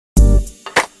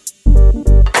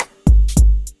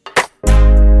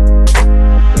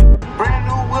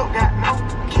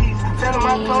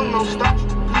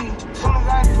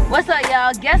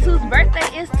y'all, guess whose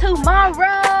birthday is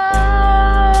tomorrow?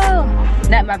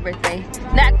 Not my birthday,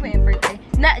 not Quinn's birthday,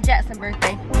 not Jackson's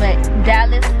birthday, but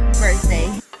Dallas' birthday.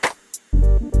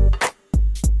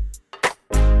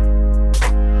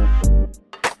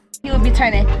 He will be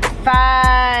turning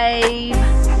 5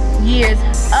 years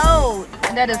old.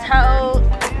 And that is how old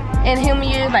in human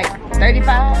years? Like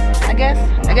 35, I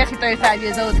guess. I guess he's 35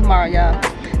 years old tomorrow, y'all.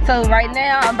 So right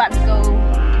now, I'm about to go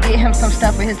get him some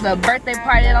stuff for his little birthday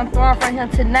party that I'm throwing for him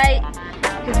tonight.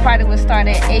 His party will start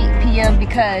at 8 p.m.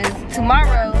 because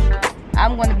tomorrow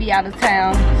I'm going to be out of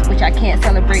town, which I can't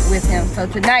celebrate with him. So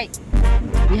tonight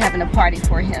we're having a party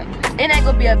for him. It ain't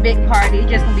gonna be a big party.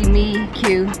 It's just gonna be me,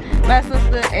 Q, my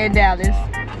sister, and Dallas.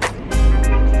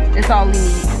 That's all we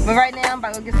need. But right now I'm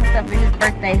about to go get some stuff for his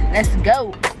birthday. Let's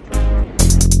go.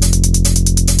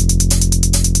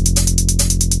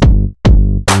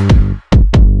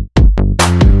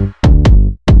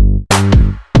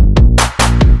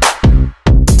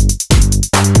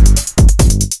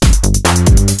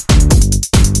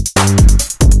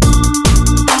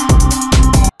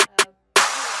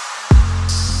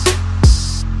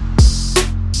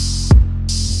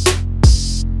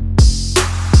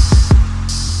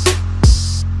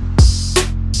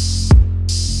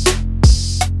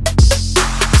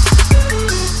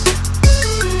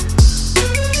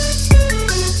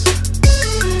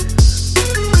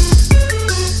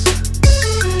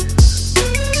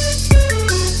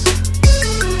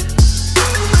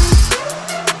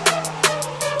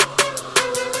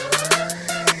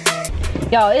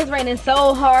 Y'all, it's raining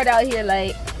so hard out here,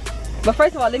 like, but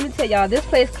first of all, let me tell y'all, this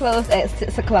place closed at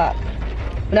 6 o'clock.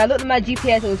 When I looked at my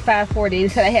GPS, it was 5:40.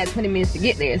 It said I had 20 minutes to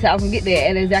get there, so I was gonna get there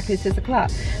at exactly 6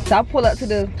 o'clock. So I pulled up to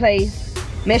the place.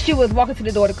 Man, she was walking to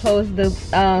the door to close the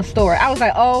store. I was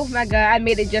like, oh my God, I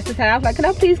made it just in time. I was like, can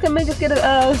I please come in, just get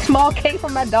a small cake for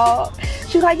my dog?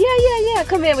 She was like, yeah,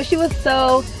 come in. But she was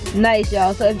so nice,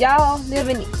 y'all. So if y'all live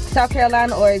in South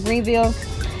Carolina or Greenville,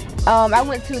 I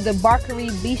went to the Barkery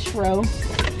Bistro.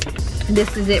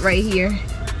 This is it right here.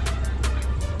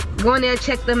 Go in there,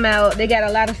 check them out. They got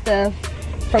a lot of stuff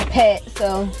for pets.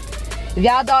 So if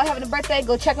y'all dog having a birthday,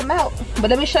 go check them out. But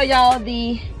let me show y'all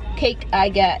the cake I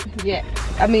got. Yeah,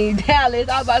 I mean Dallas.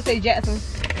 I was about to say Jackson.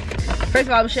 First of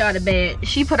all, I'm gonna show y'all the bed.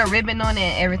 She put a ribbon on it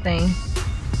and everything,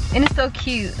 and it's so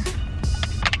cute.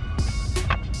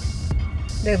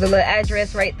 There's a little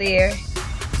address right there.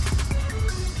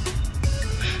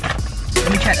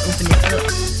 Let me try to open this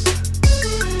up.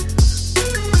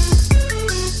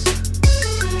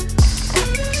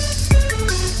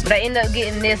 But I ended up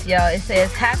getting this, y'all. It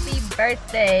says happy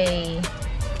birthday,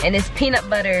 and it's peanut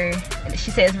butter, and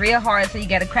she says real hard, so you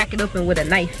gotta crack it open with a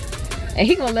knife. And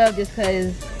he gonna love this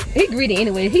because he greedy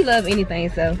anyway. He love anything.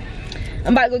 So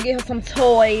I'm about to go get him some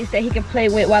toys that he can play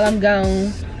with while I'm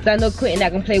gone, so I know Quentin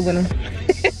not gonna play with him.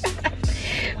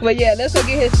 But yeah, let's go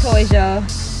get his toys, y'all.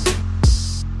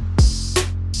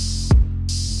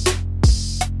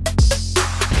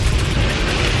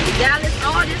 Dallas,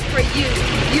 all this for you.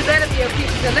 You better be a future.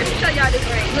 So let me show y'all this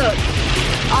ring. Look,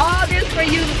 all this for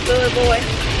you, little boy.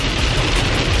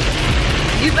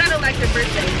 You better like your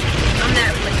birthday. I'm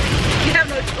not playing. You have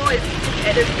no choice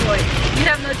at this point. You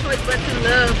have no choice but to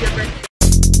love your birthday.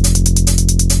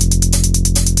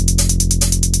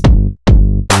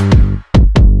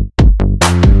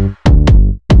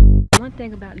 One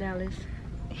thing about Dallas,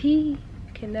 he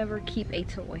can never keep a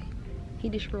toy. He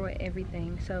destroyed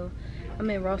everything. So I'm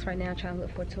in Ross right now trying to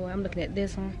look for a toy. I'm looking at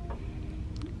this one,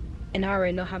 and I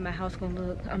already know how my house gonna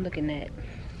look. I'm looking at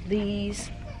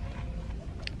these,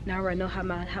 and I already know how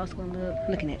my house gonna look. I'm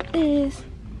looking at this.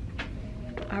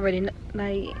 I already know,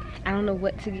 like, I don't know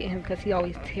what to get him because he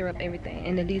always tear up everything,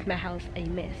 and it leaves my house a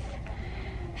mess.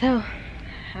 So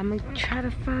I'm gonna try to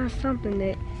find something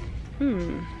that,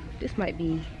 this might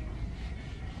be.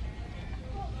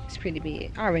 It's pretty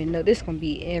big. I already know this gonna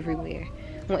be everywhere.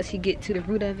 Once he get to the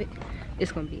root of it, it's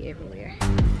gonna be everywhere.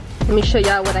 Let me show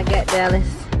y'all what I got, Dallas.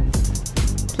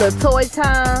 Little toy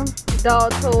time,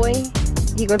 dog toy.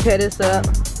 He gonna tear this up.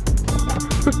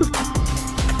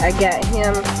 I got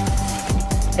him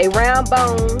a round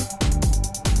bone.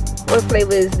 What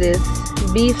flavor is this?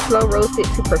 Beef slow roasted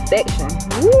to perfection.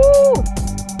 Woo!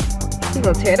 He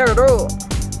gonna tear that up.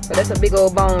 So that's a big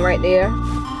old bone right there.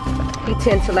 He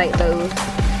tends to like those.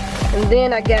 And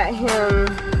then I got him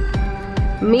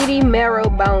meaty marrow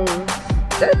bones.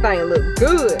 That thing look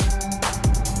good.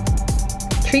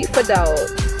 Treat for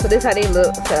dogs. So this how they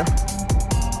look. So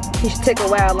he should take a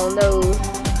while on those.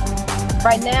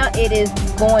 Right now it is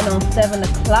going on 7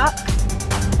 o'clock.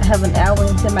 I have an hour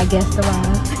until my guests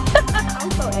arrive.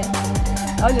 I'm so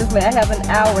happy. I was just like, I have an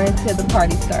hour until the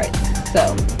party starts.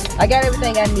 So I got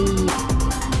everything I need.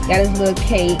 Got his little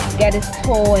cake, got his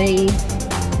toys.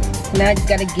 Now I just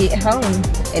gotta get home.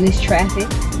 And it's traffic,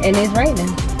 and it's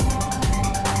raining.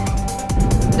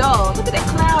 Dog, look at that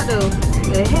cloud though.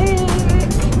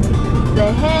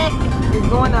 The heck is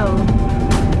going on?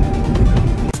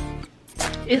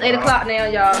 It's 8 o'clock now,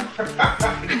 y'all.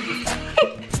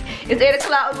 It's 8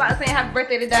 o'clock. We're about to say happy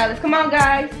birthday to Dallas. Come on,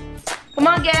 guys. Come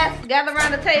on, guys. Gather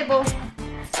around the table.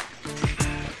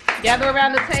 Gather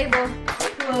around the table.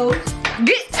 Close.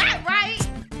 Get that right.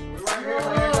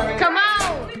 Come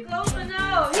on. We close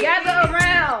enough. Gather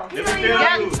around. Gather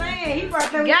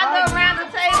around the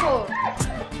table.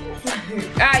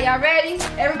 Alright, y'all ready?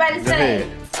 Everybody say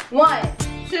 1,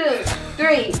 2,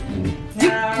 3.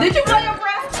 Did you blow your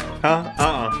breath?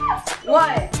 Huh?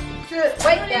 1, 2.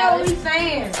 Wait, know what he's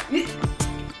saying.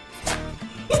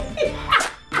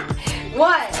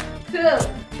 1, 2,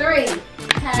 3.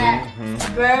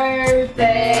 Happy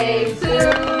birthday to you. I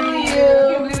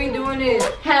can't believe we doing this.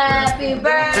 Happy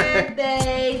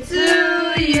birthday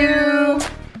to you.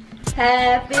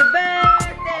 Happy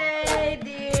birthday,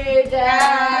 dear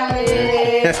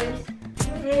Dallas.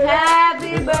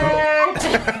 Happy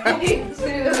birthday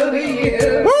to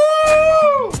you.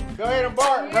 Woo! Go ahead and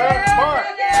bark, bro. Bark.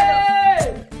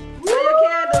 Light your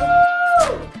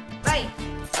candle. Bite.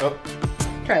 Oh.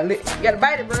 Trying to lick. You gotta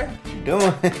bite it, bro. What you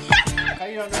doing? How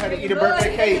you don't know how to eat a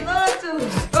birthday cake?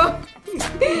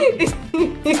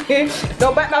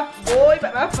 Don't bite my boy,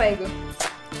 bite my finger.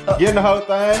 Getting the whole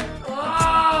thing.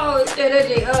 Oh, set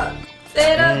it up.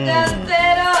 Set up, just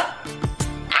set up.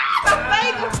 My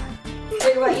finger.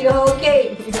 Think about eat a whole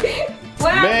cake.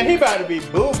 Man, he about to be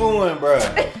boo-booing, bro.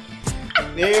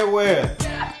 Everywhere.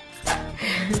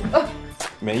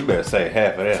 Man, you better say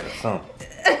half of that or something.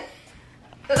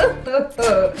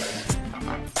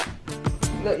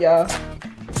 Look, y'all.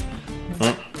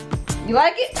 You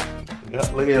like it?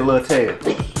 Yep, look at your little tail.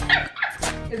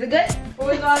 Is it good? Oh,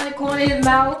 it's all in the corner of his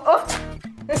mouth. Oh.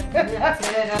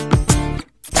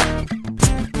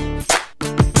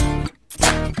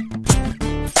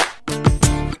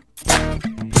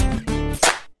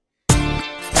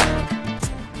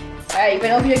 Alright, you ready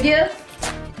to open your gifts?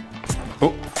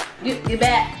 Oh. You're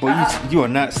back. Boy, you are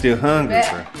not still hungry,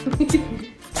 bro.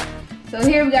 So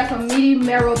here we got some meaty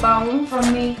marrow bone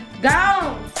from me.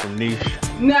 Gone! From Niche.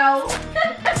 No.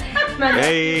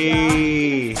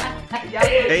 Hey.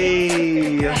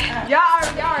 Hey. Y'all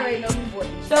already know who bought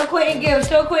these. Show Quentin gift.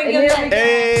 Show Quentin gift. Hey.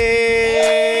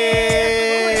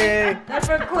 That's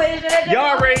for Quentin.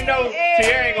 Y'all already know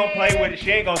Tierra ain't gonna play with it.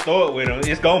 She ain't gonna throw it with him.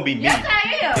 It's gonna be me. Yes,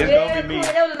 I am. It's gonna be me.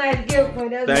 That was a nice gift,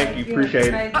 Quentin. Thank you, appreciate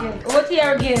it. Nice gift. What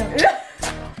Tierra gift?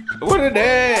 What is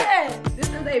that? This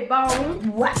is a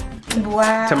bone. What?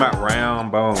 Wow. Talking about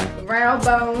round bone. Round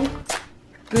bone.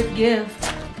 Good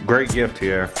gift. Great gift,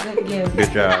 Tierra. Good gift.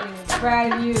 Good job.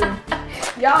 Proud of you.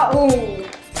 Y'all, ooh.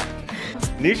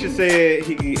 Nisha said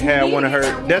he had one of her.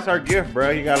 That's her gift,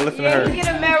 bro. You gotta listen to her. You get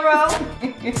a marrow.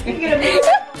 You get a marrow.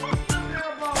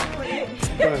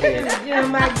 You're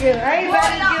my gift. I ain't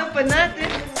bought a gift for nothing.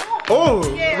 Oh,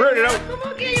 ripped it out. Come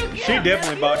on, get your gift. She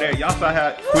definitely bought that. Y'all saw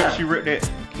how quick she ripped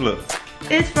that. Look.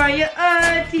 It's for your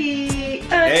auntie.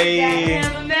 Hey.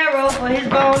 Got him a marrow for his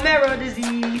bone marrow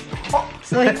disease.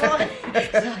 So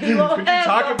he won't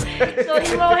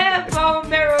have bone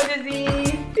marrow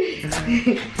disease.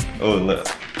 Oh, look.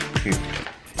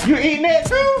 You eating that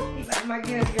too? He got my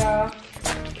gift, y'all.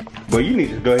 Well, you need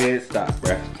to go ahead and stop,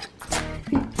 bro.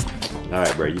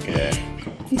 Alright, bro, you can have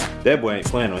it. That boy ain't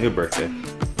playing on his birthday.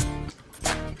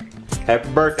 Happy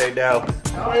birthday, Dallas.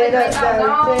 Stand up,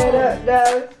 Dallas. Stand up,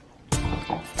 Dallas.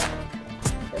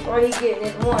 That's all he getting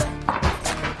is one.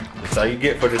 That's all you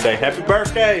get for today. Happy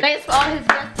birthday. Thanks for all his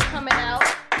guests for coming out.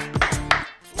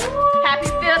 Happy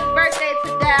 5th birthday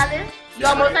to Dallas. You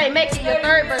almost ain't making your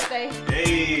 3rd birthday.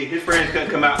 Hey, his friends couldn't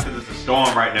come out because it's a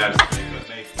storm right now.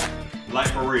 Like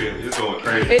for real, it's going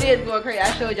crazy. It is going crazy.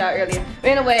 I showed y'all earlier.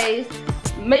 Anyways,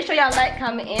 make sure y'all like,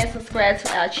 comment, and subscribe to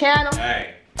our channel.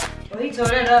 Hey. Well, he tore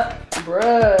that up.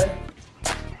 Bruh.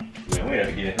 Man, we have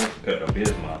to get him to cut up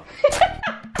his mouth.